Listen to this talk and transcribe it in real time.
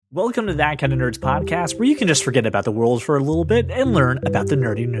Welcome to That Kind of Nerds podcast, where you can just forget about the world for a little bit and learn about the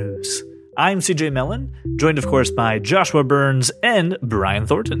nerdy news. I'm CJ Mellon, joined of course by Joshua Burns and Brian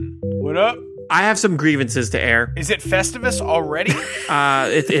Thornton. What up? I have some grievances to air. Is it Festivus already?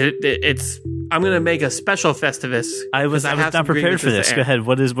 It's. I'm gonna make a special Festivus. I was not prepared for this. Go ahead.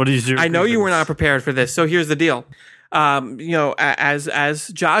 What is your? I know you were not prepared for this. So here's the deal. As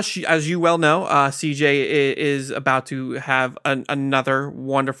Josh, as you well know, CJ is about to have another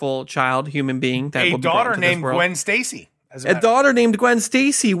wonderful child, human being. That A will be daughter brought into this named world. Gwen Stacy. A daughter named Gwen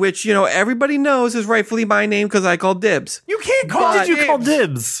Stacy, which everybody knows is rightfully my name because I called dibs. You can't call What it did you call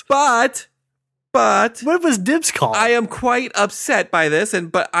dibs? But What was dibs called? I am quite upset by this,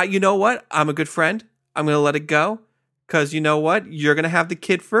 but you know what? I'm a good friend. I'm going to let it go because you know what? You're going to have the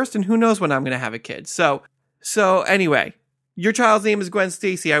kid first, and who knows when I'm going to have a kid. So anyway, your child's name is Gwen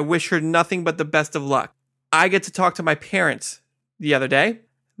Stacy. I wish her nothing but the best of luck. I get to talk to my parents the other day.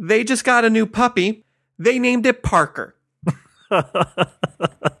 They just got a new puppy. They named it Parker.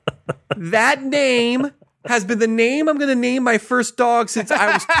 That name has been the name I'm going to name my first dog since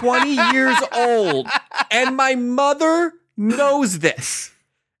I was 20 years old. And my mother knows this.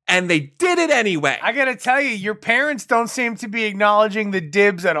 And they did it anyway. I gotta tell you, your parents don't seem to be acknowledging the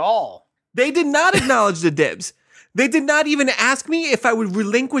dibs at all. They did not acknowledge the dibs. They did not even ask me if I would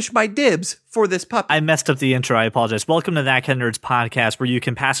relinquish my dibs for this puppy. I messed up the intro. I apologize. Welcome to That Kind of Nerds podcast, where you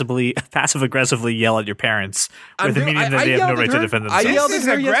can passive-aggressively yell at your parents with the meaning that they have no right to defend themselves. I yelled This is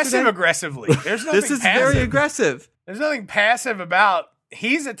at her yesterday. aggressively. There's nothing This is passive. very aggressive. There's nothing passive about.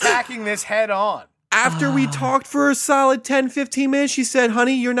 He's attacking this head on. After we talked for a solid 10, 15 minutes, she said,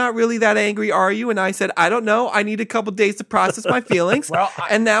 honey, you're not really that angry, are you? And I said, I don't know. I need a couple days to process my feelings.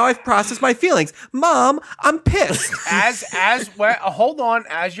 And now I've processed my feelings. Mom, I'm pissed. Hold on.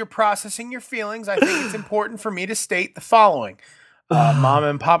 As you're processing your feelings, I think it's important for me to state the following. Mom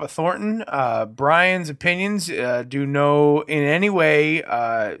and Papa Thornton, Brian's opinions do no in any way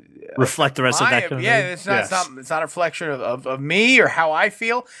reflect the rest of that kind of thing. It's not a reflection of me or how I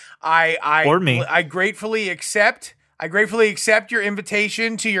feel. Or me. I gratefully accept your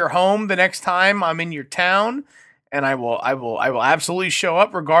invitation to your home the next time I'm in your town, and I will absolutely show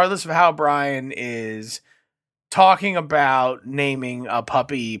up regardless of how Brian is talking about naming a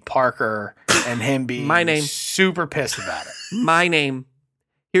puppy Parker and him being My name. super pissed about it. My name.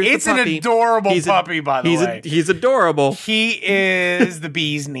 Here's It's the an puppy. adorable puppy, by the way. He's adorable. He is the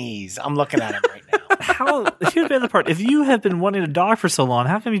bee's knees. I'm looking at him right now. Here's the other part. If you have been wanting a dog for so long,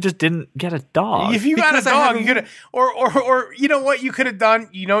 how come you just didn't get a dog? If you got a Because I dog, haven't- you could have, or you know what you could have done?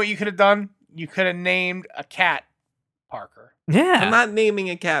 You know what you could have done? You could have named a cat Parker. Yeah. I'm not naming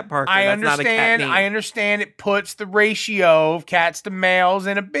a cat Parker. I That's not a cat understand. name. I understand it puts the ratio of cats to males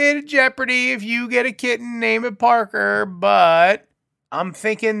in a bit of jeopardy if you get a kitten, name it Parker, but I'm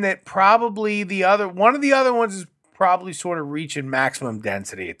thinking that probably one of the other ones is probably sort of reaching maximum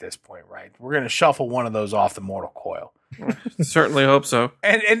density at this point, right? We're going to shuffle one of those off the mortal coil. Certainly hope so.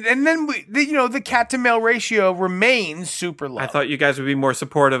 And then the cat to male ratio remains super low. I thought you guys would be more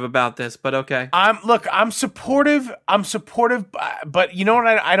supportive about this, but okay. I'm supportive, but you know what?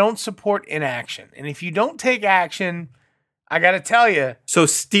 I don't support inaction. And if you don't take action, I got to tell you, So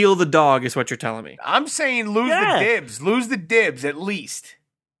steal the dog is what you're telling me. I'm saying lose the dibs at least.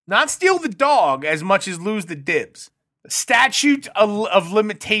 Not steal the dog as much as lose the dibs. Statute of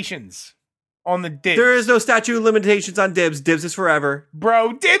limitations on the dibs. There is no statute of limitations on dibs. Dibs is forever.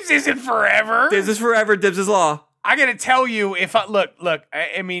 Bro, dibs isn't forever. Dibs is forever. Dibs is law. I got to tell you, if I look,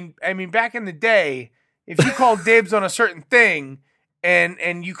 I mean, back in the day, if you called dibs on a certain thing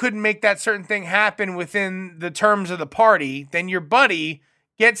and you couldn't make that certain thing happen within the terms of the party, then your buddy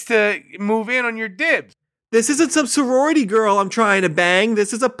gets to move in on your dibs. This isn't some sorority girl I'm trying to bang.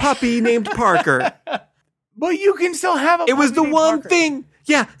 This is a puppy named Parker. But you can still have a It was puppy the named one Parker. thing.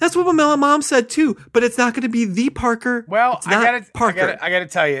 Yeah, that's what my mom said too. But it's not going to be the Parker. Well, it's not Parker. I gotta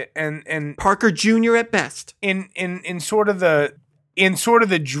tell you, and Parker Jr. at best. in sort of the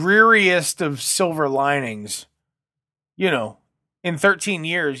dreariest of silver linings, in 13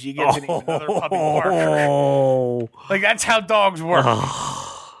 years you get to name another puppy Parker. Oh. Like that's how dogs work,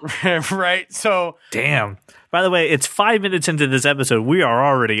 right? So Damn. By the way, it's 5 minutes into this episode. We are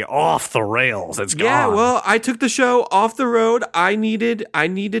already off the rails. It's gone. Yeah, well, I took the show off the road. I needed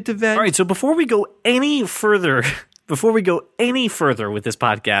to vent. All right, so before we go any further with this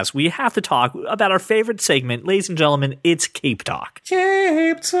podcast, we have to talk about our favorite segment. Ladies and gentlemen, it's Cape Talk.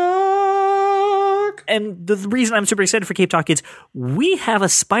 Cape Talk. And the reason I'm super excited for Cape Talk is we have a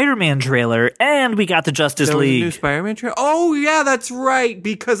Spider-Man trailer and we got the Justice There was a League. new Spider-Man trailer? Oh, yeah, that's right,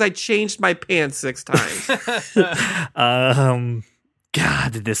 because I changed my pants 6 times.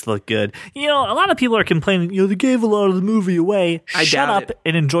 God, did this look good. A lot of people are complaining, they gave a lot of the movie away. Shut up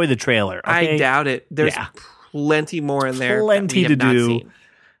and enjoy the trailer. Okay? I doubt it. There's plenty more in there. Plenty to do.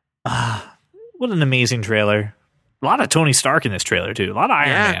 What an amazing trailer. A lot of Tony Stark in this trailer, too. A lot of Iron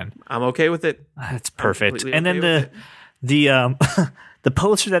Man. I'm okay with it. That's perfect. And then the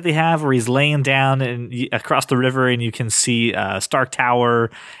poster that they have where he's laying down and across the river and you can see Stark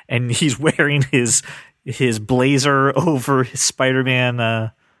Tower and he's wearing his blazer over his Spider-Man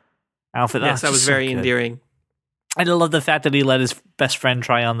outfit. Yes, that was very endearing. I love the fact that he let his best friend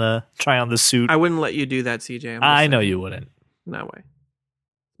try on the suit. I wouldn't let you do that, CJ. I know you wouldn't. No way.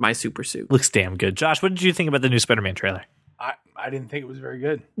 My super suit looks damn good. Josh, what did you think about the new Spider-Man trailer? I didn't think it was very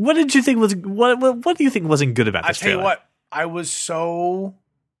good. What did you think was what do you think wasn't good about this trailer? I tell you what, I was so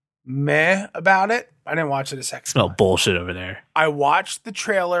meh about it. I didn't watch it a second. Smell bullshit over there. I watched the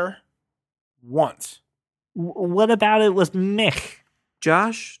trailer once. What about it was meh?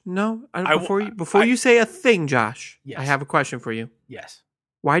 Josh, no. Before you say a thing, Josh, yes. I have a question for you. Yes.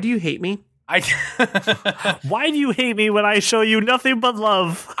 Why do you hate me? Why do you hate me when I show you nothing but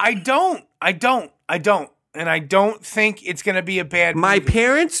love? I don't. And I don't think it's going to be a bad movie. My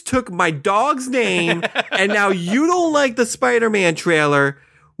parents took my dog's name, and now you don't like the Spider-Man trailer.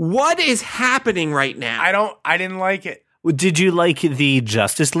 What is happening right now? I didn't like it. Did you like the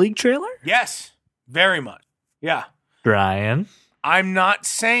Justice League trailer? Yes, very much. Yeah. Brian? I'm not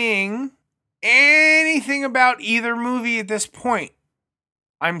saying anything about either movie at this point.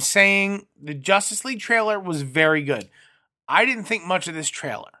 I'm saying the Justice League trailer was very good. I didn't think much of this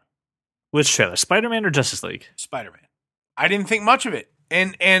trailer. Which trailer? Spider-Man or Justice League? Spider-Man. I didn't think much of it.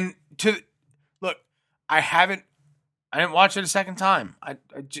 And look, I didn't watch it a second time.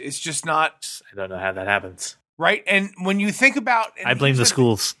 It's just not. I don't know how that happens. Right? And when you think about, I blame the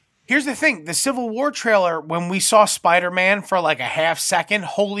schools. Here's the thing: the Civil War trailer, when we saw Spider-Man for like a half second,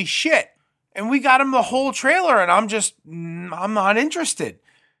 holy shit! And we got him the whole trailer, and I'm not interested.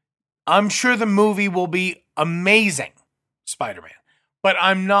 I'm sure the movie will be amazing, Spider-Man, but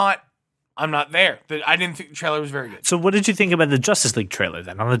I'm not there. I didn't think the trailer was very good. So what did you think about the Justice League trailer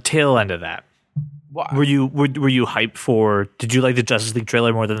then, on the tail end of that? Well, were you hyped for, did you like the Justice League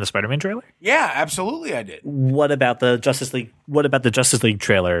trailer more than the Spider-Man trailer? Yeah, absolutely I did. What about the Justice League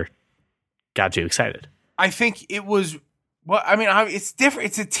trailer got you excited? I think it was, it's different.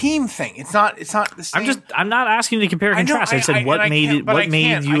 It's a team thing. It's not the same. I'm not asking you to compare and contrast. I said what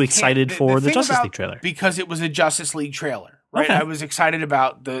made you excited for the Justice League trailer? Because it was a Justice League trailer, right? Okay. I was excited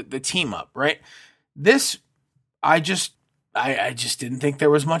about the team up, right? This, I just didn't think there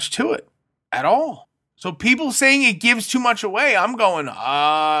was much to it at all. So people saying it gives too much away, I'm going,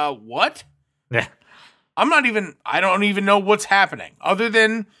 what? Yeah. I don't even know what's happening other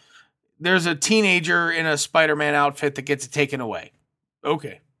than there's a teenager in a Spider-Man outfit that gets it taken away.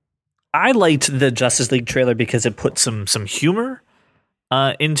 Okay. I liked the Justice League trailer because it put some humor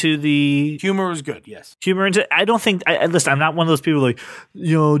into the... Humor was good, yes. Humor into... I don't think... listen, I'm not one of those people like,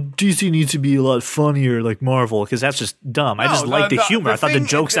 DC needs to be a lot funnier like Marvel, because that's just dumb. I just like the humor. I thought the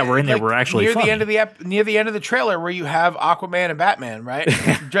jokes that were in there were actually funny. Near the end of the trailer where you have Aquaman and Batman, right?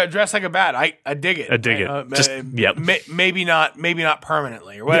 Dressed like a bat. I dig it. I dig it. Just, yep. Maybe not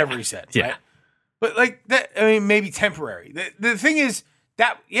permanently or whatever he said, yeah. Right? But like that, maybe temporary. The thing is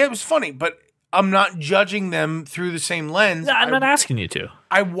that, it was funny, but I'm not judging them through the same lens. No, I'm not asking you to.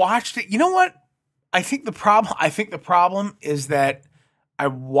 I watched it. You know what? I think the problem is that I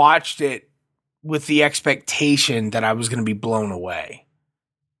watched it with the expectation that I was going to be blown away.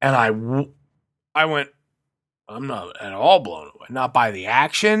 And I went, I'm not at all blown away. Not by the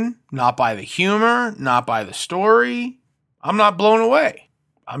action, not by the humor, not by the story. I'm not blown away.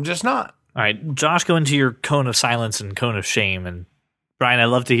 I'm just not. All right, Josh, go into your cone of silence and cone of shame, and Brian, I'd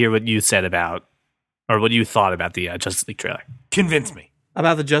love to hear what you said about, or what you thought about the Justice League trailer. Convince me.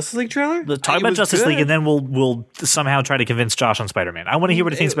 About the Justice League trailer? Talk about Justice League, and then we'll somehow try to convince Josh on Spider-Man. I want to hear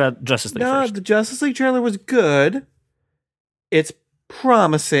what he thinks about Justice League first. The Justice League trailer was good. It's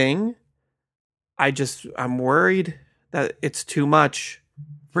promising. I'm worried that it's too much.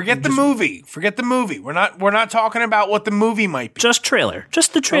 Forget the movie. We're not talking about what the movie might be. Just trailer.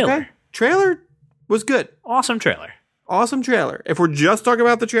 Just the trailer. Okay. Trailer was good. Awesome trailer. If we're just talking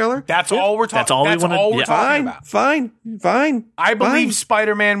about the trailer, that's all we're talking. That's all we're talking about. Fine. I believe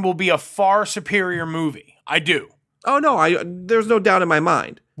Spider-Man will be a far superior movie. I do. Oh no, there's no doubt in my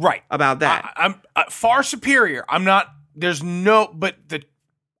mind. Right about that. I'm far superior. I'm not. There's no. But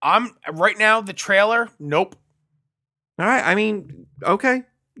I'm right now. The trailer. Nope. All right. I mean, okay.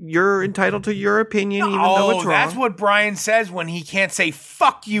 You're entitled to your opinion, even though it's wrong. That's what Brian says when he can't say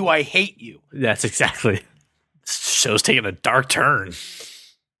 "fuck you, I hate you." That's exactly. This show's taking a dark turn.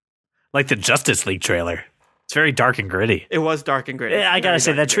 Like the Justice League trailer. It's very dark and gritty. It was dark and gritty. Yeah, I gotta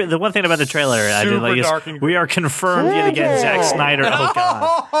say that the one thing about the trailer I did like is we are confirmed yet again. Zack Snyder. Oh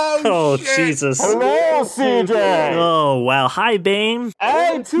god. Oh Jesus. Hello, CJ. Oh wow. Hi, Bane.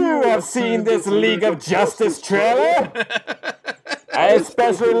 I too have seen this League of Justice trailer. I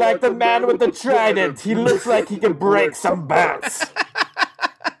especially like the man with the trident. He looks like he can break some bats.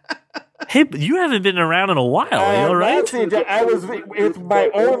 Hey, you haven't been around in a while. Are you all right? CJ, I was with my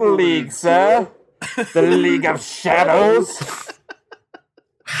own league, sir. The League of Shadows.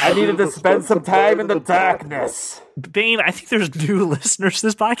 I needed to spend some time in the darkness. Bane, I think there's new listeners to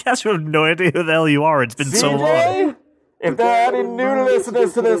this podcast who have no idea who the hell you are. It's been so long. If there are any new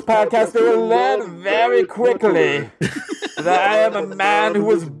listeners to this podcast, they will learn very quickly that I am a man who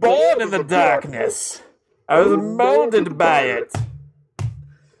was born in the darkness. I was molded by it.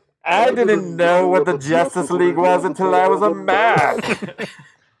 I didn't know what the Justice League was until I was a man.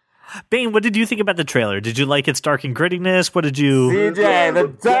 Bane, what did you think about the trailer? Did you like its dark and grittiness? What did you... CJ, the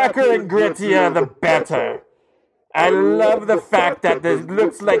darker and grittier, the better. I love the fact that it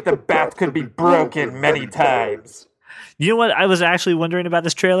looks like the bat could be broken many times. You know what I was actually wondering about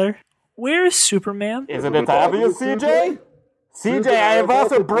this trailer? Where is Superman? Isn't it obvious, CJ? CJ, I have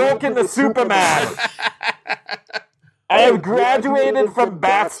also broken the Superman. I have graduated from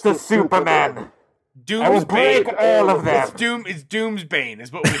bats to Superman. I will break all of them. It's Doomsbane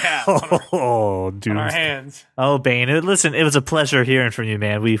is what we have on our hands. Oh, Bane. Listen, it was a pleasure hearing from you,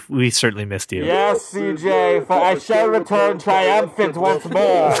 man. We certainly missed you. Yes, CJ, for I shall return triumphant once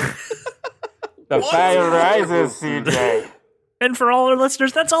more. The fire rises, CJ. And for all our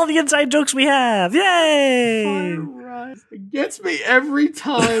listeners, that's all the inside jokes we have. Yay! Fire rise. It gets me every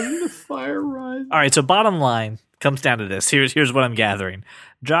time. The fire rise. All right, so bottom line comes down to this. Here's what I'm gathering.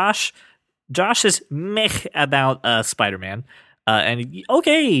 Josh is meh about Spider-Man, and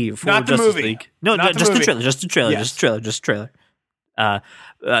okay for not the Justice movie. League. No, not just the the trailer, just the trailer, yes. just the trailer.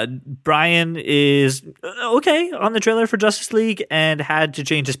 Brian is okay on the trailer for Justice League and had to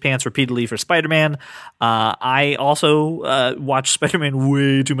change his pants repeatedly for Spider-Man. I also watched Spider-Man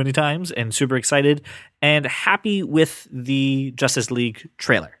way too many times and super excited and happy with the Justice League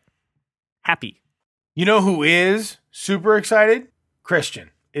trailer. Happy. You know who is super excited?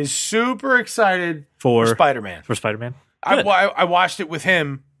 Christian is super excited for Spider-Man. For Spider-Man? I watched it with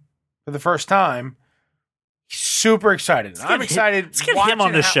him for the first time. He's super excited. I'm excited. Let's get him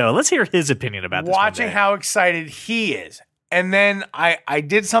on the show. Let's hear his opinion about this. Watching how excited he is. And then I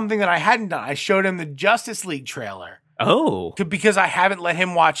did something that I hadn't done. I showed him the Justice League trailer. Oh. Because I haven't let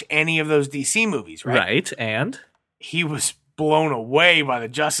him watch any of those DC movies, right? Right, and? He was blown away by the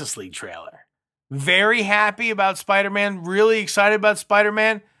Justice League trailer. Very happy about Spider-Man, really excited about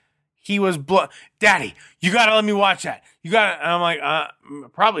Spider-Man. He was Daddy, you got to let me watch that. You got to, and I'm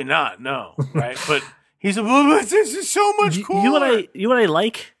like, probably not, no, right? But he's like, well, this is so much cooler. You know what I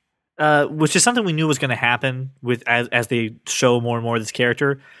like, which is something we knew was going to happen with as they show more and more of this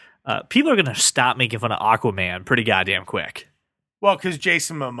character. People are going to stop making fun of Aquaman pretty goddamn quick. Well, because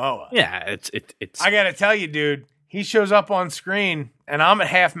Jason Momoa. Yeah, it's. I got to tell you, dude, he shows up on screen, and I'm at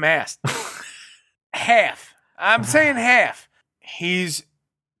half mast. Half. I'm saying half. He's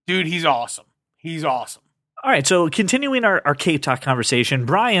awesome. He's awesome. All right, so continuing our Cape Talk conversation,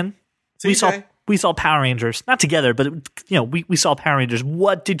 Brian, we saw Power Rangers, not together, but we saw Power Rangers.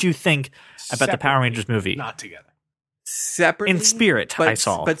 What did you think about the Power Rangers movie? Not together. Separately. In spirit, I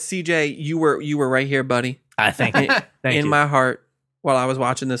saw. But CJ, you were right here, buddy. I thank you. In my heart while I was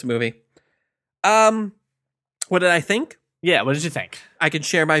watching this movie. What did I think? Yeah, what did you think? I can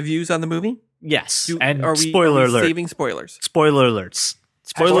share my views on the movie. Yes, spoiler alert. Saving spoilers. Spoiler alerts.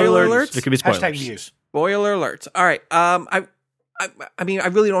 Spoiler alerts. There could be spoilers. Hashtag views. Spoiler alerts. All right. I mean, I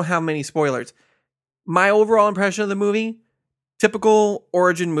really don't have many spoilers. My overall impression of the movie: typical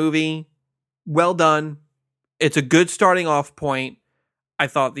origin movie, well done. It's a good starting off point. I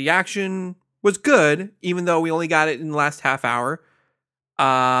thought the action was good, even though we only got it in the last half hour.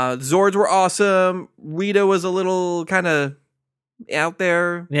 Zords were awesome. Rita was a little kind of out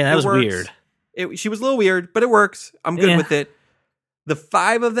there. Yeah, that was weird. She was a little weird, but it works. I'm good with it. The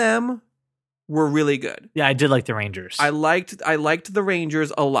 5 of them were really good. Yeah, I did like the Rangers. I liked the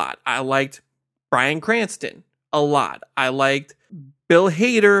Rangers a lot. I liked Bryan Cranston a lot. I liked Bill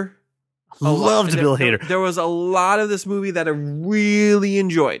Hader. Loved Bill Hader. There was a lot of this movie that I really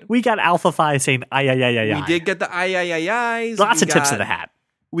enjoyed. We got Alpha 5 saying ay ay ay ay. We did get the ay ay ay ay's. Lots of tips of the hat.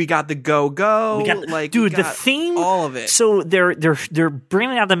 We got the go. The theme, all of it. So they're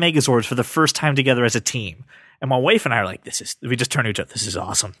bringing out the Megazords for the first time together as a team, And my wife and I are like, we just turn to each other. This is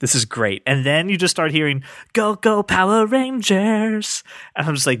awesome. This is great. And then you just start hearing, go, go, Power Rangers. And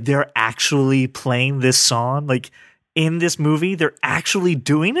I'm just like, they're actually playing this song. Like in this movie, they're actually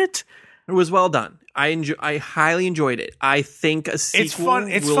doing it. It was well done. I highly enjoyed it. I think a sequel.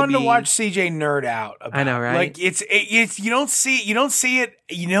 It's fun to watch CJ nerd out about. I know, right? Like it's you don't see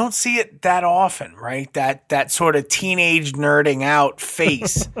it that often, right? That sort of teenage nerding out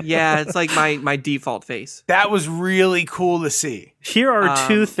face. Yeah, it's like my default face. That was really cool to see. Here are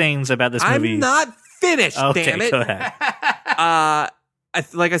two things about this movie. I'm not finished. Okay, damn it. Go ahead.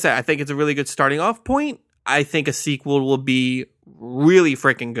 Like I said, I think it's a really good starting off point. I think a sequel will be really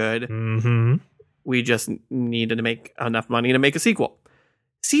freaking good. Mm-hmm. We just needed to make enough money to make a sequel.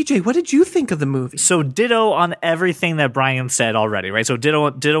 CJ, what did you think of the movie? So ditto on everything that Brian said already, right? So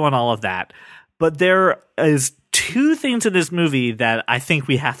ditto on all of that. But there is two things in this movie that I think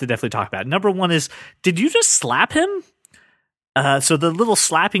we have to definitely talk about. Number one is, did you just slap him? So the little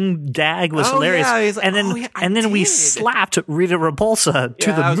slapping gag was hilarious. Yeah, like, and then we slapped Rita Repulsa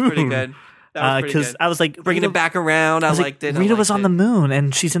to the moon. That was pretty good. Because I was like, bringing it back around. I liked it. Rita was on the moon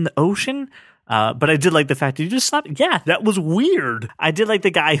and she's in the ocean. But I did like the fact that you just slapped. Yeah, that was weird. I did like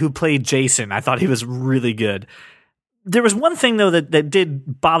the guy who played Jason. I thought he was really good. There was one thing, though, that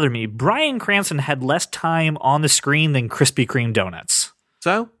did bother me. Bryan Cranston had less time on the screen than Krispy Kreme donuts.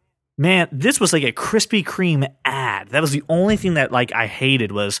 So? Man, this was like a Krispy Kreme ad. That was the only thing that I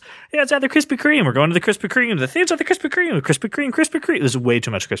hated was, yeah, it's at the Krispy Kreme. We're going to the Krispy Kreme. The thing's at the Krispy Kreme. Krispy Kreme. It was way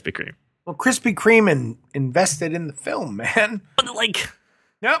too much Krispy Kreme. Well, Krispy Kreme invested in the film, man. But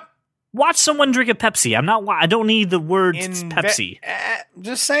Yep. Watch someone drink a Pepsi. I don't need the words Pepsi.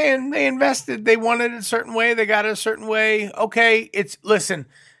 Just saying, they invested. They wanted it a certain way. They got it a certain way. Okay, listen.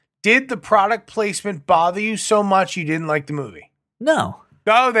 Did the product placement bother you so much you didn't like the movie? No.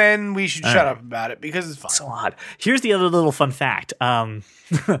 Oh, then we should shut up about it because it's fun. So odd. Here's the other little fun fact.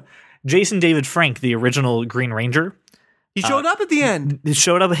 Jason David Frank, the original Green Ranger, he showed up at the end. He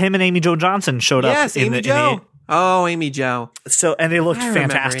showed up. Him and Amy Jo Johnson showed up. Yes, Amy Jo. Amy Jo. So, and they looked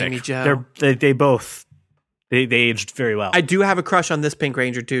fantastic. Amy Jo. They both aged very well. I do have a crush on this Pink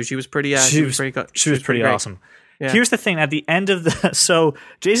Ranger too. She was pretty. She was pretty awesome. Yeah. Here's the thing: at the end of so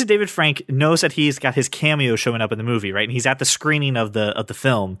Jason David Frank knows that he's got his cameo showing up in the movie, right? And he's at the screening of the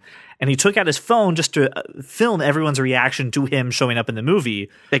film, and he took out his phone just to film everyone's reaction to him showing up in the movie.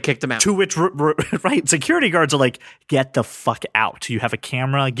 They kicked him out. To which, right, security guards are like, "Get the fuck out! You have a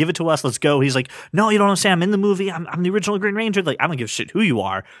camera. Give it to us. Let's go." He's like, "No, you don't understand. I'm in the movie. I'm the original Green Ranger. Like, I don't give a shit who you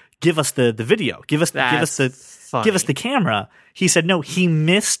are. Give us the video. Give us the camera." He said, "No, he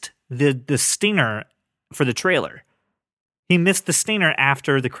missed the stinger for the trailer. He missed the stinger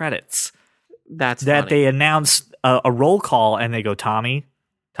after the credits. That they announced a roll call and they go, Tommy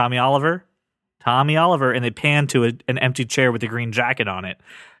Oliver, and they pan to an empty chair with a green jacket on it.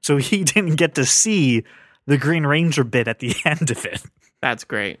 So he didn't get to see the Green Ranger bit at the end of it. That's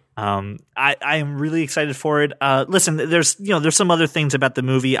great. I am really excited for it. Listen, there's some other things about the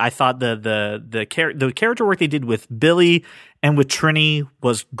movie. I thought the character work they did with Billy and with Trini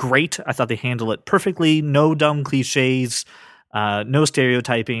was great. I thought they handled it perfectly. No dumb cliches, no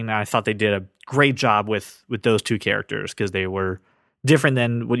stereotyping. I thought they did a great job with those two characters because they were different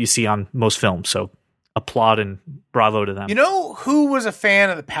than what you see on most films. So applaud and bravo to them. You know who was a fan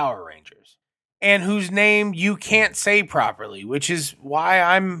of the Power Rangers? And whose name you can't say properly, which is why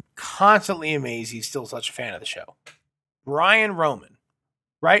I'm constantly amazed he's still such a fan of the show. Brian Roman,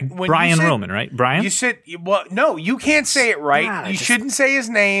 right? Roman, right? Brian? You said, well, no, you can't say it right. God, you shouldn't say his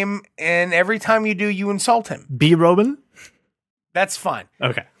name, and every time you do, you insult him. B. Roman? That's fine.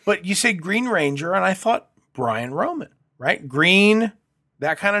 Okay. But you said Green Ranger, and I thought Brian Roman, right? Green,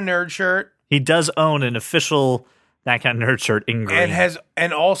 that kind of nerd shirt. He does own an official that kind of nerd shirt in green.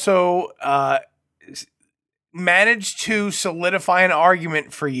 And also managed to solidify an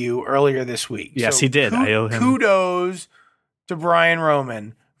argument for you earlier this week. Yes, he did. I owe him. Kudos to Brian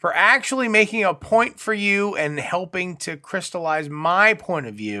Roman for actually making a point for you and helping to crystallize my point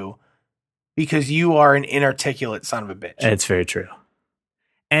of view because you are an inarticulate son of a bitch. It's very true.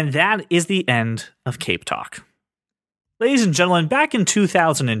 And that is the end of Cape Talk. Ladies and gentlemen, back in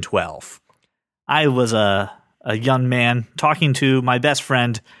 2012, I was a young man talking to my best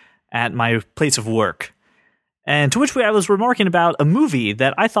friend at my place of work. And to which I was remarking about a movie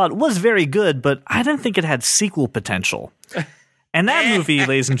that I thought was very good, but I didn't think it had sequel potential. And that movie,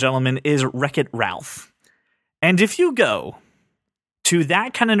 ladies and gentlemen, is Wreck-It Ralph. And if you go to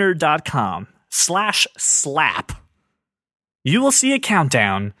thatkindofnerd.com/slap, you will see a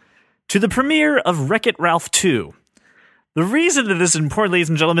countdown to the premiere of Wreck-It Ralph 2. The reason that this is important, ladies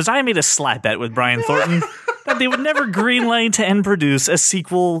and gentlemen, is I made a slap bet with Brian Thornton that they would never greenlight and produce a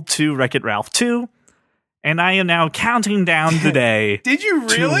sequel to Wreck-It Ralph 2. And I am now counting down the day. Did you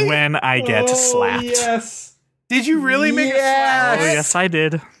really? To when I get slapped. Yes. Did you really make a slap? Oh, yes, I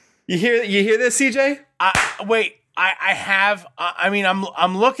did. You hear this, CJ? Wait, I have. I mean,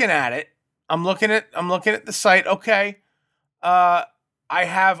 I'm looking at it. I'm looking at the site. Okay. I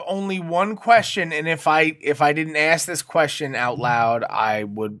have only one question, and if I didn't ask this question out loud, I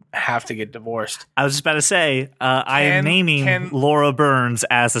would have to get divorced. I was just about to say, I am naming Laura Burns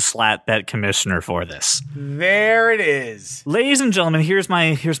as the slap bet commissioner for this. There it is. Ladies and gentlemen, here's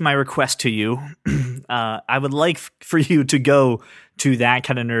my request to you. I would like for you to go to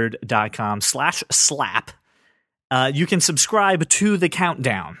thatkindofnerd.com/slap. You can subscribe to the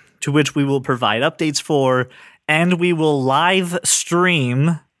countdown, to which we will provide updates for. And we will live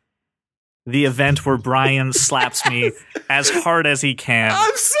stream the event where Brian slaps me as hard as he can.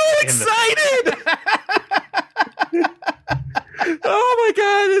 I'm so excited! Oh my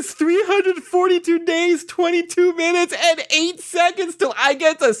god, it's 342 days, 22 minutes, and 8 seconds till I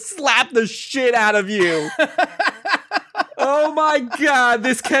get to slap the shit out of you. Oh my god,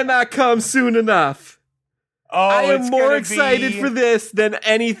 this cannot come soon enough. Oh, I am more excited for this than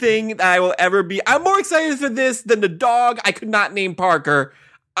anything that I will ever be. I'm more excited for this than the dog I could not name Parker.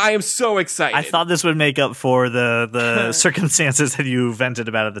 I am so excited. I thought this would make up for the circumstances that you vented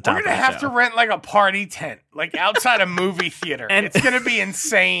about at the top. We're going to have to rent like a party tent, like outside a movie theater. And it's going to be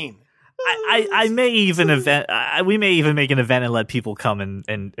insane. I may even we may even make an event and let people come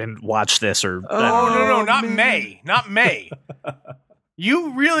and watch this. Or no, not May.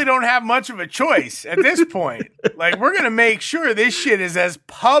 You really don't have much of a choice at this point. Like, we're going to make sure this shit is as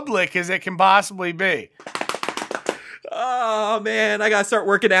public as it can possibly be. Oh, man, I got to start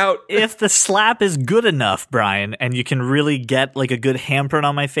working out. If the slap is good enough, Brian, and you can really get like a good handprint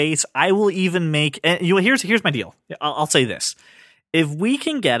on my face, I will even make... Here's my deal. I'll say this. If we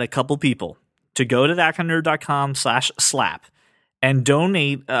can get a couple people to go to thatkindofnerd.com/slap and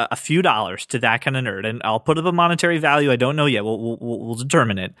donate a few dollars to That Kind of Nerd, and I'll put up a monetary value. I don't know yet. We'll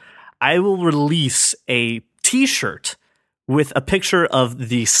determine it. I will release a T-shirt with a picture of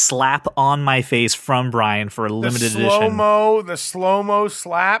the slap on my face from Brian for a limited edition. The slow-mo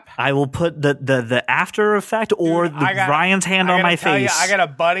slap. I will put the after effect or Brian's hand on my face. I got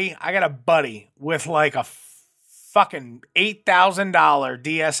a buddy with like a fucking $8,000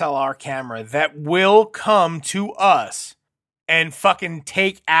 DSLR camera that will come to us and fucking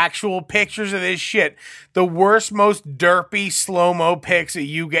take actual pictures of this shit. The worst, most derpy slow-mo pics that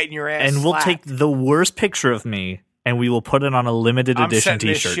you get in your ass. And we'll take the worst picture of me and we will put it on a limited edition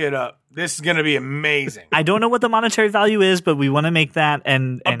T-shirt. This shit up. This is going to be amazing. I don't know what the monetary value is, but we want to make that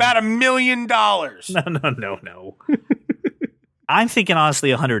and about $1 million. No. I'm thinking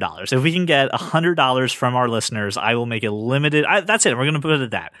honestly $100. If we can get $100 from our listeners, I will make a limited. That's it. We're going to put it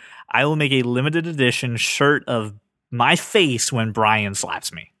at that. I will make a limited edition shirt of my face when Brian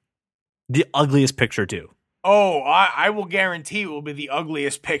slaps me. The ugliest picture too. Oh, I will guarantee it will be the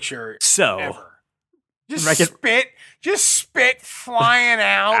ugliest picture ever. Just spit flying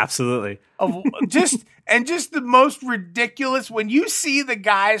out. Absolutely. Just the most ridiculous. When you see the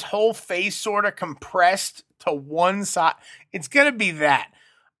guy's whole face sort of compressed to one side, it's going to be that.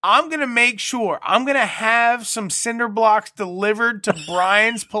 I'm going to make sure. I'm going to have some cinder blocks delivered to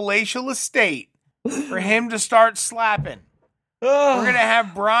Brian's palatial estate for him to start slapping. We're going to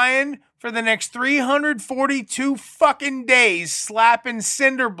have Brian for the next 342 fucking days slapping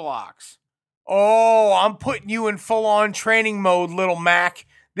cinder blocks. Oh, I'm putting you in full-on training mode, little Mac.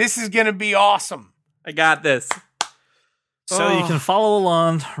 This is going to be awesome. I got this. So you can follow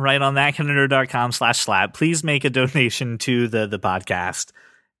along right on thatkindofnerd.com/slap. Please make a donation to the podcast.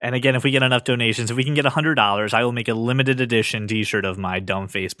 And again, if we get enough donations, if we can get $100, I will make a limited edition T-shirt of my dumb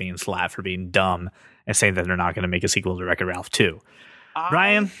face being slapped for being dumb and saying that they're not going to make a sequel to Wreck-It Ralph 2.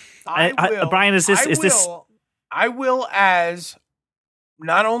 Brian, Brian, is this? I will, as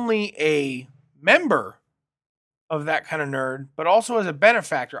not only a member of That Kind of Nerd, but also as a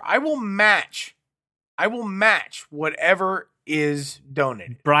benefactor. I will match whatever is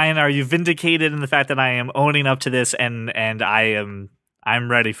donated. Brian, are you vindicated in the fact that I am owning up to this and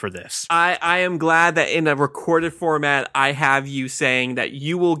I'm ready for this? I am glad that in a recorded format, I have you saying that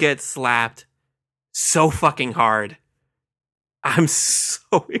you will get slapped so fucking hard. I'm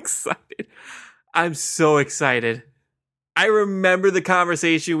so excited. I remember the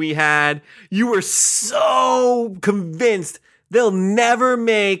conversation we had. You were so convinced they'll never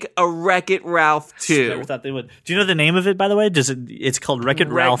make a Wreck-It Ralph 2. Never thought they would. Do you know the name of it, by the way? It's called Wreck-It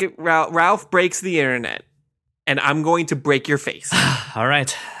Ralph. Ralph Breaks the Internet. And I'm going to break your face. All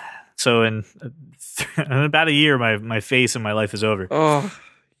right. So in about a year, my face and my life is over. Oh.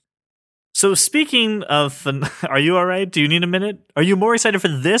 So speaking of, are you all right? Do you need a minute? Are you more excited for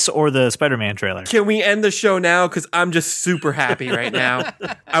this or the Spider-Man trailer? Can we end the show now? Because I'm just super happy right now.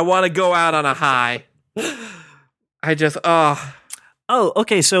 I want to go out on a high. Oh,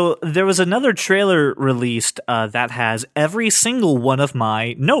 okay. So there was another trailer released that has every single one of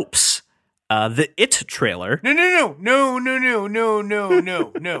my nopes. The It trailer. No.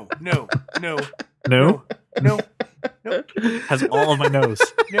 Has all of my nose.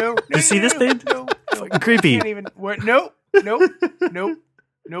 No. You see this, babe? No. Creepy. I can't even. Nope. You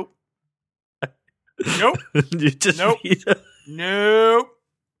just Nope.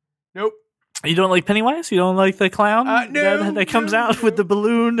 You don't like Pennywise? You don't like the clown that comes out with the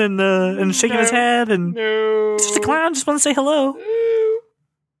balloon and shaking his head and just a clown? Just want to say hello.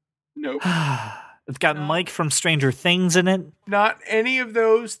 Nope. It's got Mike from Stranger Things in it. Not any of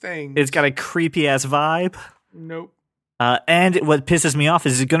those things. It's got a creepy ass vibe. Nope. And what pisses me off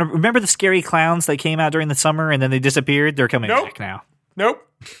is remember the scary clowns that came out during the summer and then they disappeared? They're coming back now. Nope.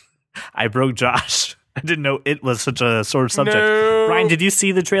 I broke Josh. I didn't know it was such a sore subject. No. Brian, did you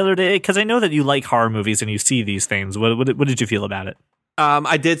see the trailer to it? Because I know that you like horror movies and you see these things. What did you feel about it?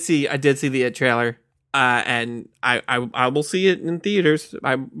 I did see the It trailer. And I will see it in theaters.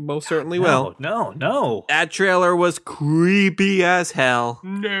 I most certainly will. No. That trailer was creepy as hell.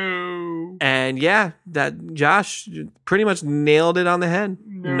 No. And yeah, that Josh pretty much nailed it on the head.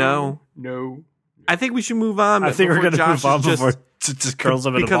 No. I think we should move on. I think we're going to move on before it just curls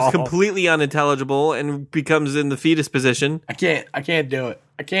up in a ball. Becomes completely unintelligible and becomes in the fetus position. I can't do it.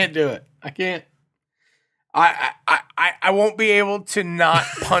 I can't. I won't be able to not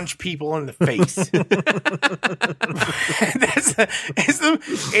punch people in the face.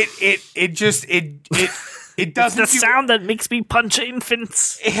 It doesn't. It's the sound that makes me punch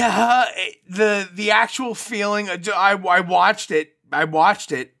infants. Yeah, the actual feeling. I watched it,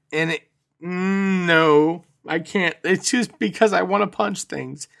 and no, I can't. It's just because I want to punch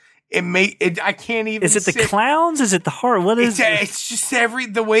things. I can't even. Is it the clowns? Is it the horror? What is it? It's just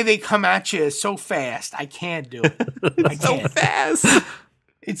the way they come at you is so fast. I can't do it. So fast.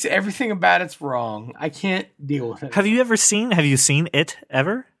 It's everything about it's wrong. I can't deal with it. Have you seen it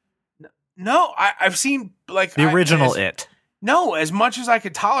ever? No, I've seen the original It. No, as much as I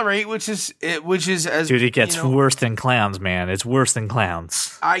could tolerate, which is as dude, it gets worse than clowns, man. It's worse than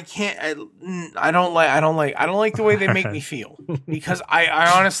clowns. I can't. I don't like the way they make me feel because I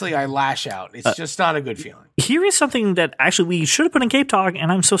honestly lash out. It's just not a good feeling. Here is something that actually we should have put in Cape Talk,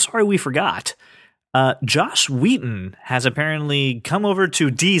 and I'm so sorry we forgot. Joss Whedon has apparently come over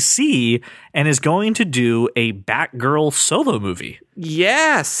to DC and is going to do a Batgirl solo movie.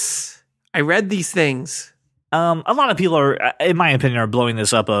 Yes, I read these things. A lot of people are, in my opinion, are blowing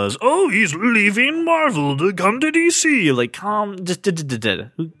this up as, he's leaving Marvel to come to DC. Like,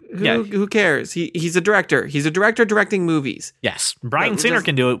 Who cares? He's a director. He's a director directing movies. Yes. Bryan Singer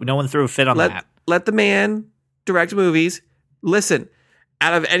can do it. No one threw a fit on that. Let the man direct movies. Listen,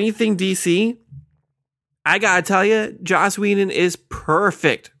 out of anything DC, I gotta tell you, Joss Whedon is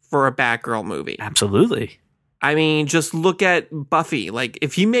perfect for a Batgirl movie. Absolutely. I mean, just look at Buffy. Like,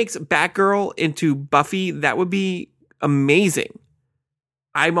 if he makes Batgirl into Buffy, that would be amazing.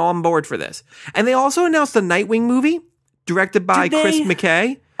 I'm on board for this. And they also announced a Nightwing movie directed by Chris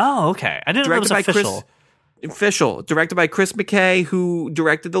McKay. Oh, okay. I didn't know it was official. Official. Directed by Chris McKay, who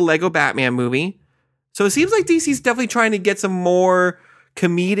directed the Lego Batman movie. So it seems like DC's definitely trying to get some more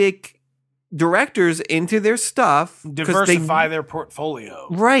comedic directors into their stuff, diversify their portfolio,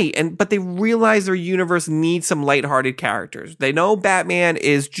 right? But they realize their universe needs some lighthearted characters. They know Batman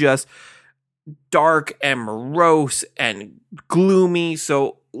is just dark and morose and gloomy,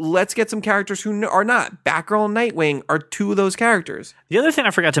 so let's get some characters who are not. Batgirl and Nightwing are two of those characters. The other thing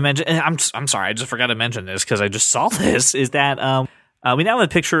I forgot to mention, and I'm sorry, I just forgot to mention this because I just saw this, is that we now have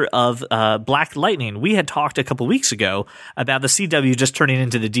a picture of Black Lightning. We had talked a couple weeks ago about the CW just turning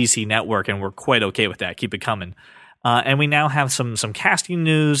into the DC network, and we're quite okay with that. Keep it coming. And we now have some casting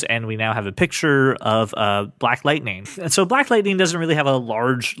news, and we now have a picture of Black Lightning. And so Black Lightning doesn't really have a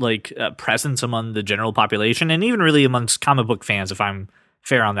large presence among the general population, and even really amongst comic book fans, if I'm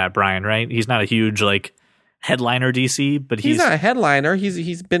fair on that, Brian, right? He's not a huge headliner DC, but he's not a headliner.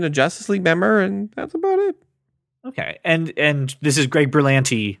 He's been a Justice League member, and that's about it. Okay, and this is Greg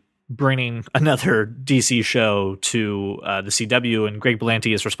Berlanti bringing another DC show to the CW, and Greg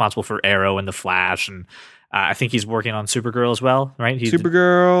Berlanti is responsible for Arrow and The Flash, and I think he's working on Supergirl as well, right?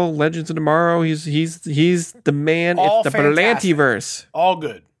 Supergirl, Legends of Tomorrow. He's the man. All it's the Berlantiverse. All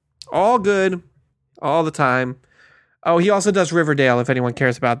good, all the time. Oh, he also does Riverdale. If anyone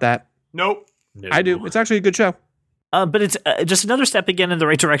cares about that. Nope. No. I do. It's actually a good show. But it's just another step again in the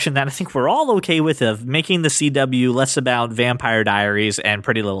right direction that I think we're all okay with, of making the CW less about Vampire Diaries and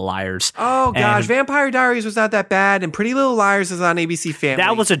Pretty Little Liars. Oh, gosh. Vampire Diaries was not that bad, and Pretty Little Liars is on ABC Family.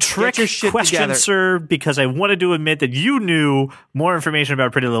 That was a trick question, together. Sir, because I wanted to admit that you knew more information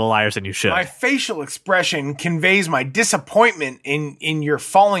about Pretty Little Liars than you should. My facial expression conveys my disappointment in your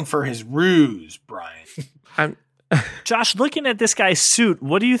falling for his ruse, Brian. Josh, looking at this guy's suit,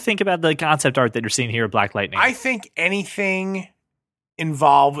 what do you think about the concept art that you're seeing here at Black Lightning? I think anything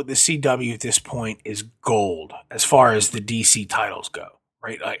involved with the CW at this point is gold as far as the DC titles go,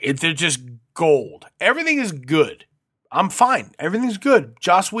 right? They're just gold. Everything is good. I'm fine. Everything's good.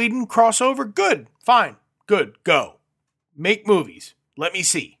 Joss Whedon crossover, good. Fine. Good. Go. Make movies. Let me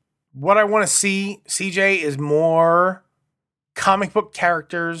see. What I want to see, CJ, is more comic book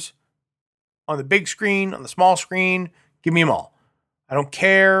characters on the big screen, on the small screen. Give me them all. I don't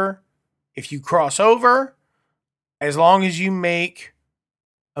care if you cross over, as long as you make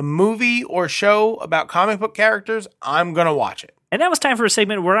a movie or show about comic book characters, I'm going to watch it. And that was time for a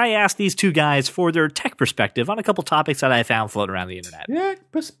segment where I asked these two guys for their tech perspective on a couple topics that I found floating around the internet. Tech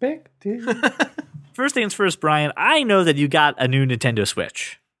perspective. First things first, Brian, I know that you got a new Nintendo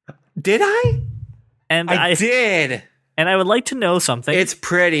Switch. Did I? And I did. And I would like to know something. It's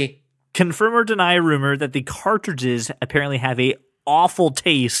pretty. Confirm or deny a rumor that the cartridges apparently have a awful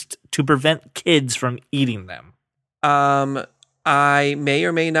taste to prevent kids from eating them. I may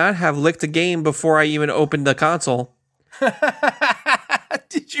or may not have licked a game before I even opened the console.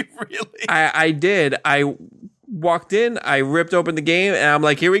 Did you really? I did. I walked in, I ripped open the game, and I'm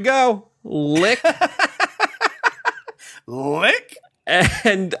like, here we go. Lick. Lick?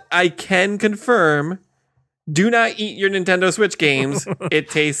 And I can confirm, do not eat your Nintendo Switch games. It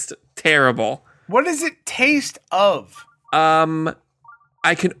tastes terrible. What does it taste of?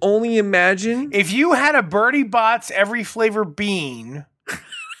 I can only imagine. If you had a Birdie Bots every flavor bean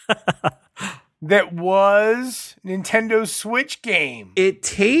that was Nintendo Switch game. It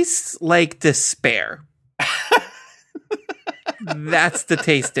tastes like despair. That's the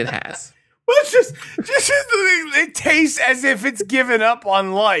taste it has. Well, it tastes as if it's given up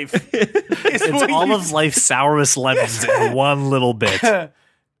on life. It's all of life's sourest lemons in one little bit.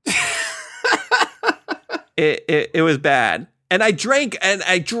 It was bad. And I drank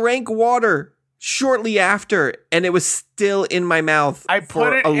water shortly after, and it was still in my mouth. I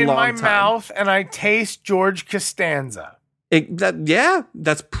put it in my mouth, and I taste George Costanza.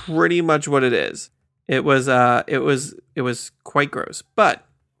 That's pretty much what it is. It was quite gross, but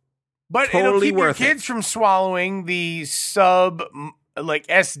totally it'll keep worth your kids from swallowing the sub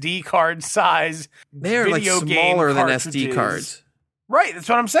SD card size. They're video like smaller game than SD cards. Right, that's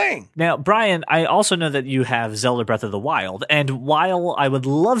what I'm saying. Now, Brian, I also know that you have Zelda Breath of the Wild, and while I would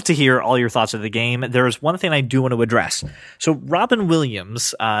love to hear all your thoughts of the game, there is one thing I do want to address. So Robin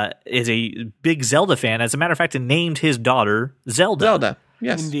Williams is a big Zelda fan. As a matter of fact, named his daughter Zelda.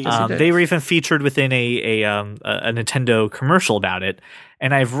 Yes. Indeed. They were even featured within a Nintendo commercial about it.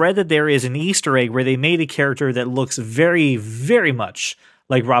 And I've read that there is an Easter egg where they made a character that looks very, very much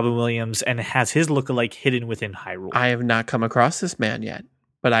like Robin Williams and has his lookalike hidden within Hyrule. I have not come across this man yet,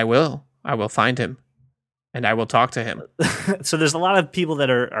 but I will. I will find him, and I will talk to him. So there's a lot of people that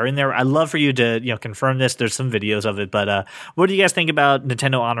are in there. I'd love for you to confirm this. There's some videos of it, but what do you guys think about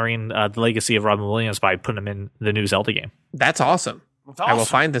Nintendo honoring the legacy of Robin Williams by putting him in the new Zelda game? That's awesome. I will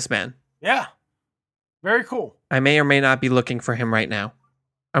find this man. Yeah. Very cool. I may or may not be looking for him right now.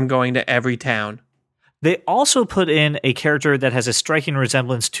 I'm going to every town. They also put in a character that has a striking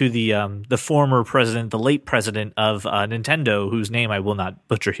resemblance to the former president, the late president of Nintendo, whose name I will not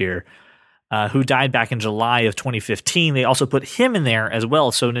butcher here, who died back in July of 2015. They also put him in there as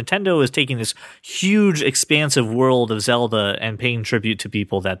well. So Nintendo is taking this huge, expansive world of Zelda and paying tribute to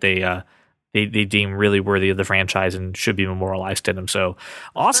people that they deem really worthy of the franchise and should be memorialized to them. So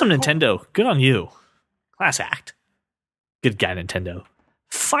awesome, Nintendo. Cool. Good on you. Class act. Good guy, Nintendo.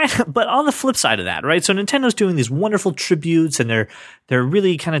 Fine, but on the flip side of that, right? So Nintendo's doing these wonderful tributes, and they're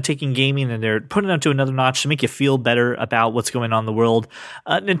really kind of taking gaming and they're putting it up to another notch to make you feel better about what's going on in the world.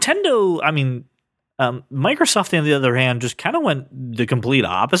 Microsoft, on the other hand, just kind of went the complete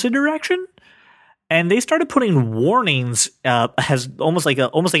opposite direction, and they started putting warnings as almost like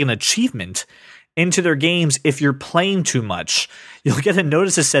an achievement into their games. If you're playing too much, you'll get a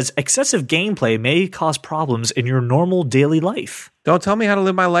notice that says excessive gameplay may cause problems in your normal daily life. Don't tell me how to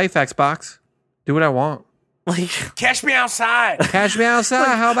live my life, Xbox. Do what I want. Like, catch me outside. Catch me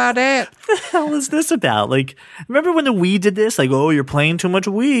outside. How about that? What the hell is this about? Like, remember when the Wii did this? Like, oh, you're playing too much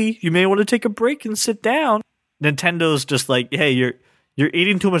Wii. You may want to take a break and sit down. Nintendo's just like, hey, You're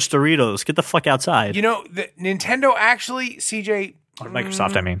eating too much Doritos. Get the fuck outside. You know, the Nintendo actually, CJ. Or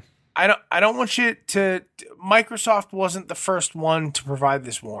Microsoft, I mean. I don't want you to. Microsoft wasn't the first one to provide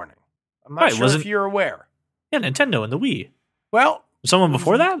this warning. I'm not sure if you're aware. Yeah, Nintendo and the Wii. Well, someone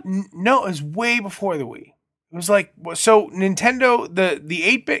before that? No, it was way before the Wii. It was like, so Nintendo, the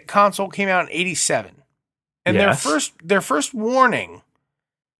 8-bit console came out in 87. And their first warning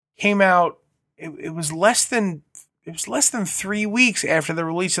came out, it was less than 3 weeks after the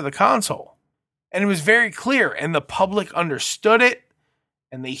release of the console. And it was very clear, and the public understood it,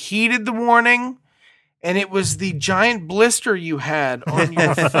 and they heeded the warning, and it was the giant blister you had on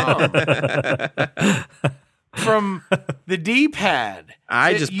your thumb from the D-pad.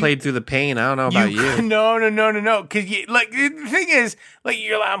 I just played through the pain. I don't know about you. No. Because the thing is, like,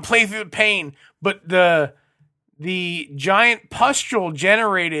 you're allowed to play through the pain, but the giant pustule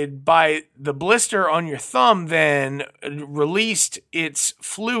generated by the blister on your thumb then released its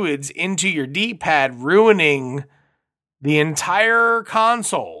fluids into your D-pad, ruining the entire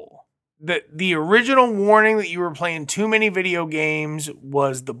console. The original warning that you were playing too many video games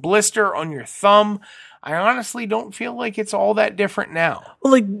was the blister on your thumb. I honestly don't feel like it's all that different now.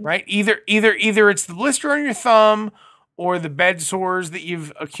 Well, like, right? Either it's the blister on your thumb, or the bed sores that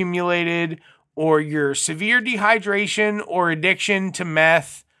you've accumulated, or your severe dehydration or addiction to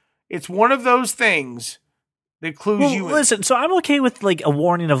meth. It's one of those things that clues you in. Listen, so I'm okay with like a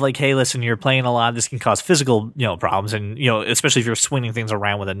warning of like, hey, listen, you're playing a lot. This can cause physical, problems, and especially if you're swinging things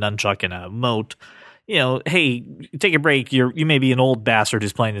around with a nunchuck and a moat. Hey, take a break. You may be an old bastard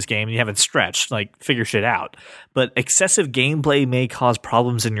who's playing this game and you haven't stretched. Like, figure shit out. But excessive gameplay may cause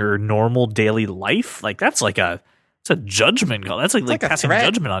problems in your normal daily life. Like, that's like it's a judgment call. That's like passing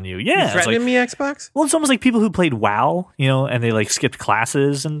judgment on you. Yeah. You threatening me, Xbox? Well, it's almost like people who played WoW, and they like skipped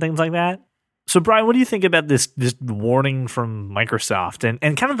classes and things like that. So, Brian, what do you think about this warning from Microsoft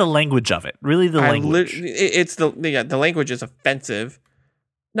and kind of the language of it? Really, the language. It's the language is offensive.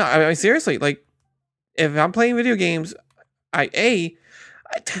 No, I mean, seriously, like, if I'm playing video games, what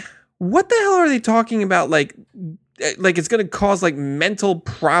the hell are they talking about? Like it's going to cause like mental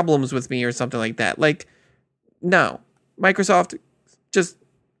problems with me or something like that. Like, no, Microsoft, just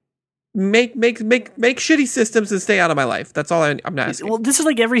make shitty systems and stay out of my life. That's all I'm asking. Well, this is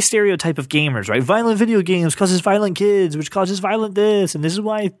like every stereotype of gamers, right? Violent video games causes violent kids, which causes violent this, and this is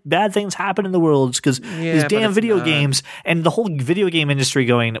why bad things happen in the world, because these damn video games, and the whole video game industry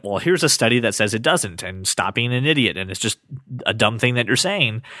going, well, here's a study that says it doesn't, and stop being an idiot, and it's just a dumb thing that you're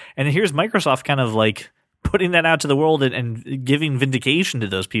saying. And here's Microsoft kind of like putting that out to the world and giving vindication to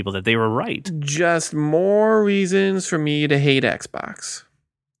those people that they were right. Just more reasons for me to hate Xbox.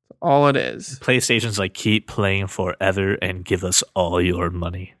 All it is. PlayStation's like, keep playing forever and give us all your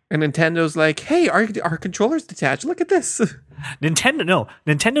money. And Nintendo's like, hey, our controller's detached. Look at this.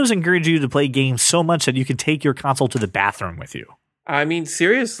 Nintendo's encouraged you to play games so much that you can take your console to the bathroom with you. I mean,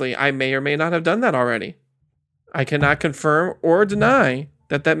 seriously, I may or may not have done that already. I cannot confirm or deny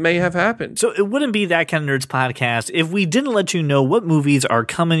that may have happened. So it wouldn't be That Kind of Nerds podcast if we didn't let you know what movies are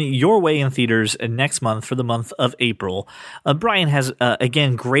coming your way in theaters next month for the month of April. Brian has,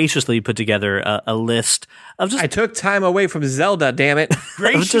 again, graciously put together a list of just... I took time away from Zelda, damn it.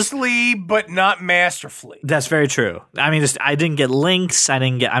 Graciously, but not masterfully. That's very true. I mean, I didn't get links.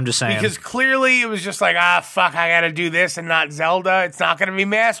 I'm just saying. Because clearly it was just like, fuck, I got to do this and not Zelda. It's not going to be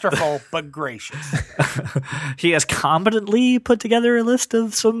masterful, but gracious. He has competently put together a list of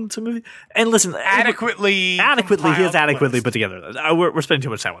some movies. And listen, adequately, he has adequately put together. We're spending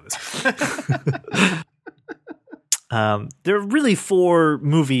too much time on this. There are really 4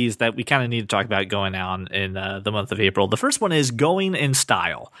 movies that we kind of need to talk about going on in the month of April. The first one is Going in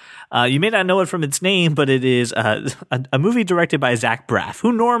Style. You may not know it from its name, but it is a movie directed by Zach Braff,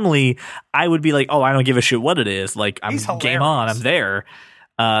 who normally I would be like, oh, I don't give a shit what it is. Like, I'm game on, I'm there.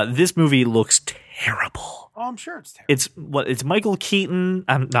 This movie looks terrible. Oh, I'm sure it's terrible. It's Michael Keaton.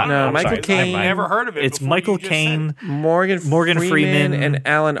 Michael Caine. I've never heard of it. It's Michael Caine, Morgan Freeman, and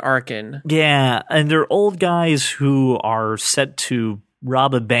Alan Arkin. Yeah, and they're old guys who are set to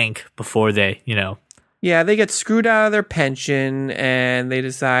rob a bank before they, Yeah, they get screwed out of their pension, and they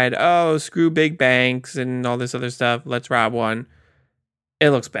decide, screw big banks and all this other stuff. Let's rob one.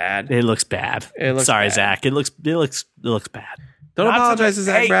 It looks bad. Sorry, bad. Zach. It looks bad. Don't apologize to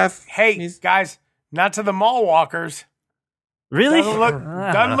Zach Braff. Hey, guys. Not to the mall walkers. Really?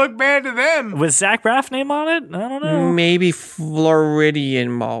 Doesn't look bad to them. With Zach Braff name on it? I don't know. Maybe Floridian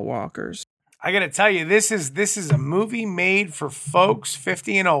mall walkers. I got to tell you, this is a movie made for folks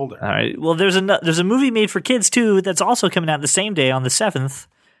 50 and older. All right. Well, there's a movie made for kids too that's also coming out the same day on the 7th.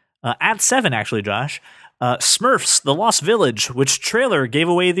 At 7, actually, Josh. Smurfs: The Lost Village, which trailer gave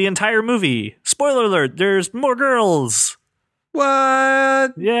away the entire movie. Spoiler alert, there's more girls.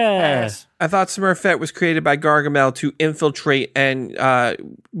 What? Yeah. I thought Smurfette was created by Gargamel to infiltrate and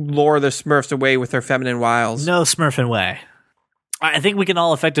lure the Smurfs away with their feminine wiles. No Smurfing way. I think we can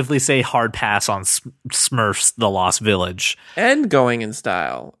all effectively say hard pass on Smurfs: The Lost Village. And Going in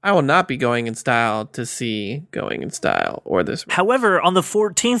Style. I will not be going in style to see Going in Style or this. However, on the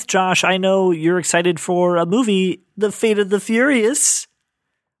 14th, Josh, I know you're excited for a movie, The Fate of the Furious.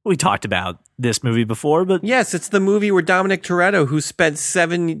 We talked about this movie before, but... Yes, it's the movie where Dominic Toretto, who spent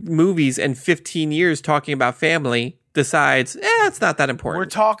 7 movies and 15 years talking about family, decides, it's not that important. We're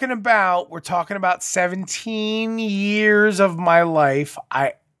talking about 17 years of my life.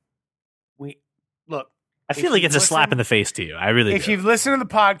 I feel like it's a slap in the face to you. I really do. If you've listened to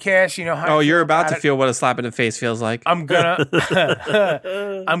the podcast, you know how. Oh, you're about to feel what a slap in the face feels like. I'm gonna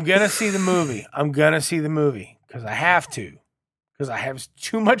see the movie. I'm gonna see the movie because I have to. Because I have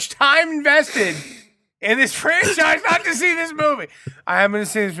too much time invested in this franchise not to see this movie. I am going to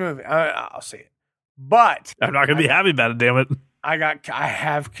see this movie. I'll see it. But I'm not going to be happy about it, damn it. I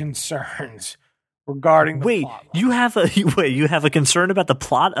have concerns regarding the plot. You have a concern about the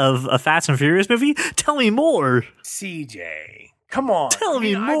plot of a Fast and Furious movie? Tell me more. CJ, come on. Tell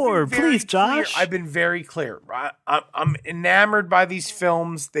me more, please, Josh. I've been very clear. I'm enamored by these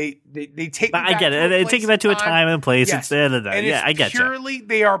films. They take me I get it. They take you back to a time and place. Yes. It's the end of that. Yeah, I get you.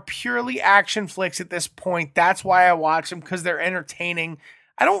 They are purely action flicks at this point. That's why I watch them, because they're entertaining.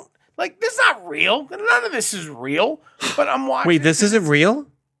 I don't this is not real. None of this is real. But I'm watching. Wait, this isn't real?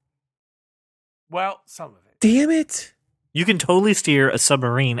 Well, some of it. Damn it. You can totally steer a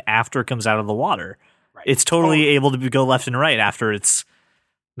submarine after it comes out of the water. Right. It's totally able to go left and right after it's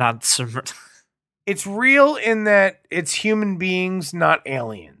not submerged. It's real in that it's human beings, not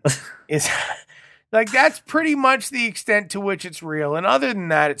aliens. It's that's pretty much the extent to which it's real. And other than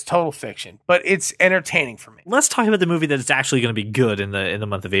that, it's total fiction. But it's entertaining for me. Let's talk about the movie that is actually going to be good in the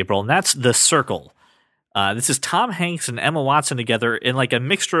month of April, and that's The Circle. This is Tom Hanks and Emma Watson together in a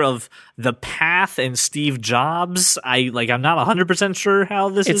mixture of The Path and Steve Jobs. I'm not 100% sure how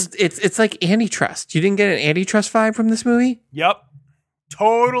this is. It's like Antitrust. You didn't get an Antitrust vibe from this movie? Yep.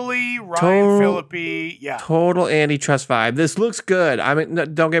 Totally Ryan Phillippe. Yeah. Total Antitrust vibe. This looks good. I mean,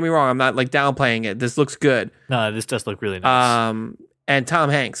 don't get me wrong. I'm not downplaying it. This looks good. No, this does look really nice. And Tom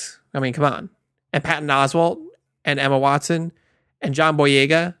Hanks. I mean, come on. And Patton Oswalt and Emma Watson and John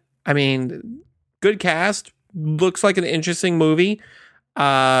Boyega. I mean, good cast. Looks like an interesting movie.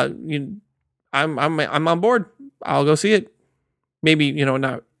 I'm on board. I'll go see it. Maybe,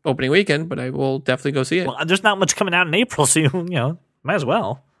 not opening weekend, but I will definitely go see it. Well, there's not much coming out in April, so might as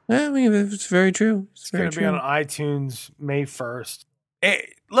well. Yeah, I mean, it's very true. It's going to be on iTunes May 1st.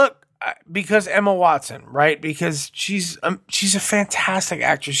 Look, because Emma Watson, right? Because she's a fantastic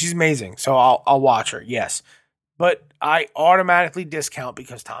actress. She's amazing. So I'll watch her. Yes, but I automatically discount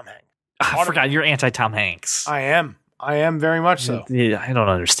because Tom Hanks. I forgot you're anti-Tom Hanks. I am very much so. Yeah, I don't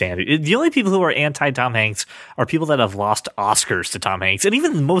understand it. The only people who are anti-Tom Hanks are people that have lost Oscars to Tom Hanks, and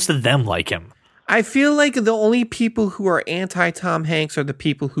even most of them like him. I feel like the only people who are anti-Tom Hanks are the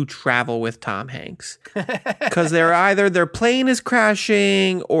people who travel with Tom Hanks. Because they're either their plane is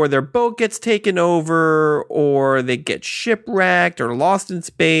crashing, or their boat gets taken over, or they get shipwrecked or lost in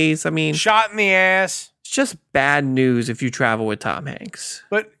space. I mean, shot in the ass. It's just bad news if you travel with Tom Hanks.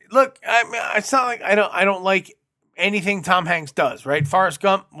 But look, I mean, it's not like I don't like anything Tom Hanks does, right? Forrest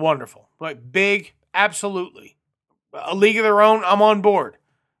Gump, wonderful. Like Big, absolutely. A League of Their Own, I'm on board.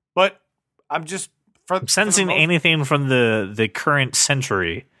 But I'm just sensing anything from the current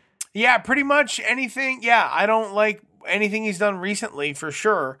century. Yeah, pretty much anything. Yeah, I don't like anything he's done recently for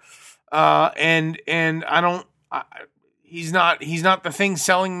sure. And I don't. He's not the thing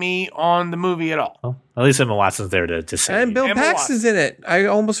selling me on the movie at all. Well, at least Emma Watson's there to say. And Bill Paxton's in it. I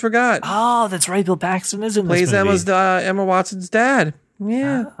almost forgot. Oh, that's right. Bill Paxton is in this movie. Plays Emma Watson's dad.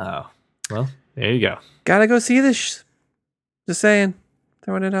 Yeah. Oh, well, there you go. Gotta go see this. Just saying.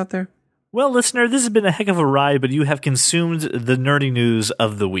 Throwing it out there. Well, listener, this has been a heck of a ride, but you have consumed the nerdy news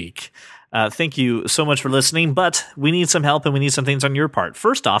of the week. Thank you so much for listening, but we need some help and we need some things on your part.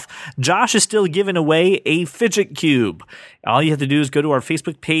 First off, Josh is still giving away a fidget cube. All you have to do is go to our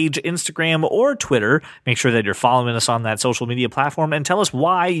Facebook page, Instagram, or Twitter. Make sure that you're following us on that social media platform and tell us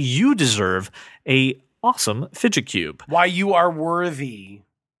why you deserve a awesome fidget cube. Why you are worthy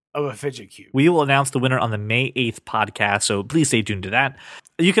of a fidget cube. We will announce the winner on the May 8th podcast, so please stay tuned to that.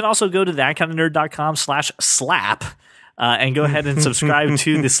 You can also go to thatkindofnerd.com/slap. and go ahead and subscribe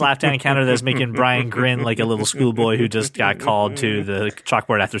to the Slapdown Encounter that's making Brian grin like a little schoolboy who just got called to the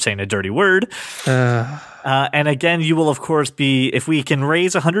chalkboard after saying a dirty word. And again, you will, of course, if we can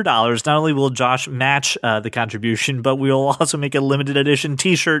raise $100, not only will Josh match the contribution, but we will also make a limited edition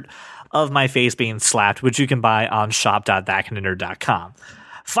t-shirt of my face being slapped, which you can buy on shop.thatkindofnerd.com.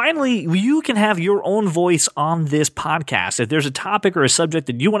 Finally, you can have your own voice on this podcast. If there's a topic or a subject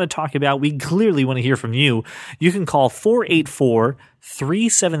that you want to talk about, we clearly want to hear from you. You can call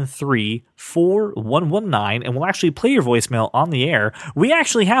 484-373-4119, and we'll actually play your voicemail on the air. We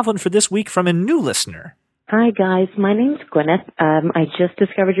actually have one for this week from a new listener. Hi, guys. My name's Gwyneth. I just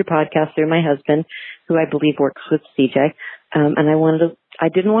discovered your podcast through my husband, who I believe works with CJ. And I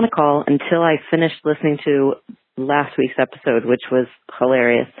didn't want to call until I finished listening to last week's episode, which was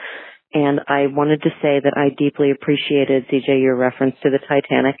hilarious. And I wanted to say that I deeply appreciated, CJ, your reference to the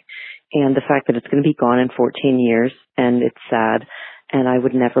Titanic and the fact that it's going to be gone in 14 years. And it's sad. And I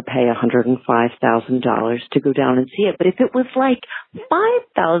would never pay $105,000 to go down and see it. But if it was like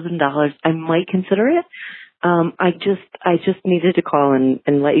 $5,000, I might consider it. I just needed to call and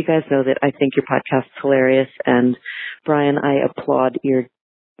let you guys know that I think your podcast's hilarious. And Brian, I applaud your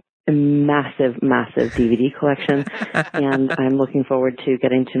massive DVD collection. And I'm looking forward to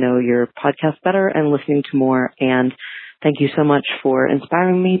getting to know your podcast better and listening to more. And thank you so much for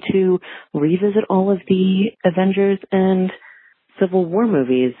inspiring me to revisit all of the Avengers and Civil War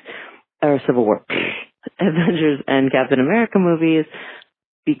movies, Avengers and Captain America movies,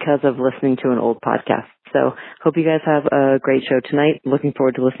 because of listening to an old podcast. So hope you guys have a great show tonight. Looking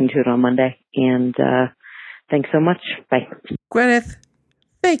forward to listening to it on Monday. And thanks so much. Bye. Gwyneth,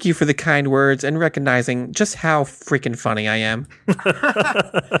 thank you for the kind words and recognizing just how freaking funny I am.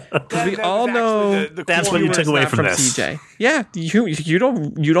 We all know that's what you took away from this. CJ. Yeah, you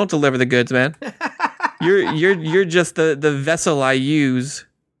don't deliver the goods, man. You're just the vessel I use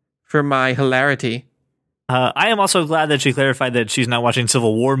for my hilarity. I am also glad that she clarified that she's not watching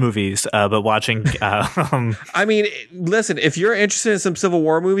Civil War movies, but watching. I mean, listen, if you're interested in some Civil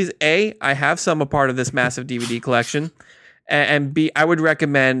War movies, A, I have some a part of this massive DVD collection, and B, I would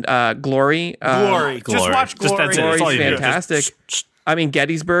recommend Glory. Glory. Just watch Glory. Glory's fantastic. I mean,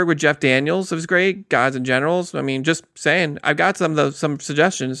 Gettysburg with Jeff Daniels, it was great. Gods and Generals. I mean, just saying, I've got some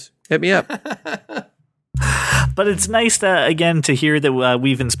suggestions. Hit me up. But it's nice again to hear that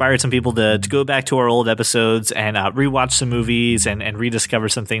we've inspired some people to go back to our old episodes and rewatch some movies and rediscover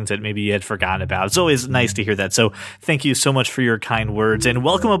some things that maybe you had forgotten about. It's always nice to hear that. So thank you so much for your kind words, and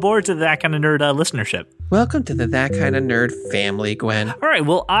welcome aboard to the That Kind of Nerd listenership. Welcome to the That Kind of Nerd family, Gwen. All right,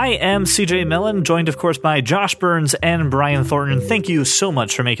 well, I am CJ Millen, joined, of course, by Josh Burns and Brian Thornton. Thank you so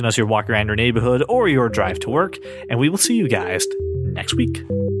much for making us your walk around your neighborhood or your drive to work, and we will see you guys next week.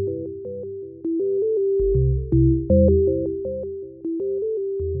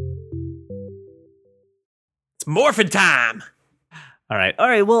 It's morphin' time. All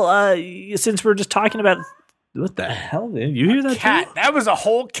right. Well, since we're just talking about what the hell, did you hear that? Cat. Too? That was a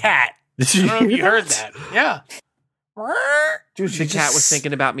whole cat. Did you I don't know if you heard that? Yeah. Dude, the cat was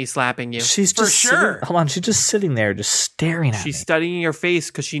thinking about me slapping you. She's for just sure. Hold on, she's just sitting there, just staring at me. She's studying your face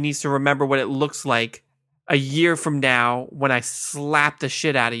because she needs to remember what it looks like a year from now when I slap the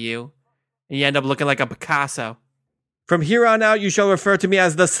shit out of you, and you end up looking like a Picasso. From here on out, you shall refer to me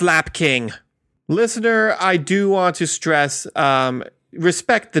as the Slap King. Listener, I do want to stress,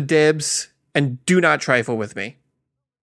 respect the dibs and do not trifle with me.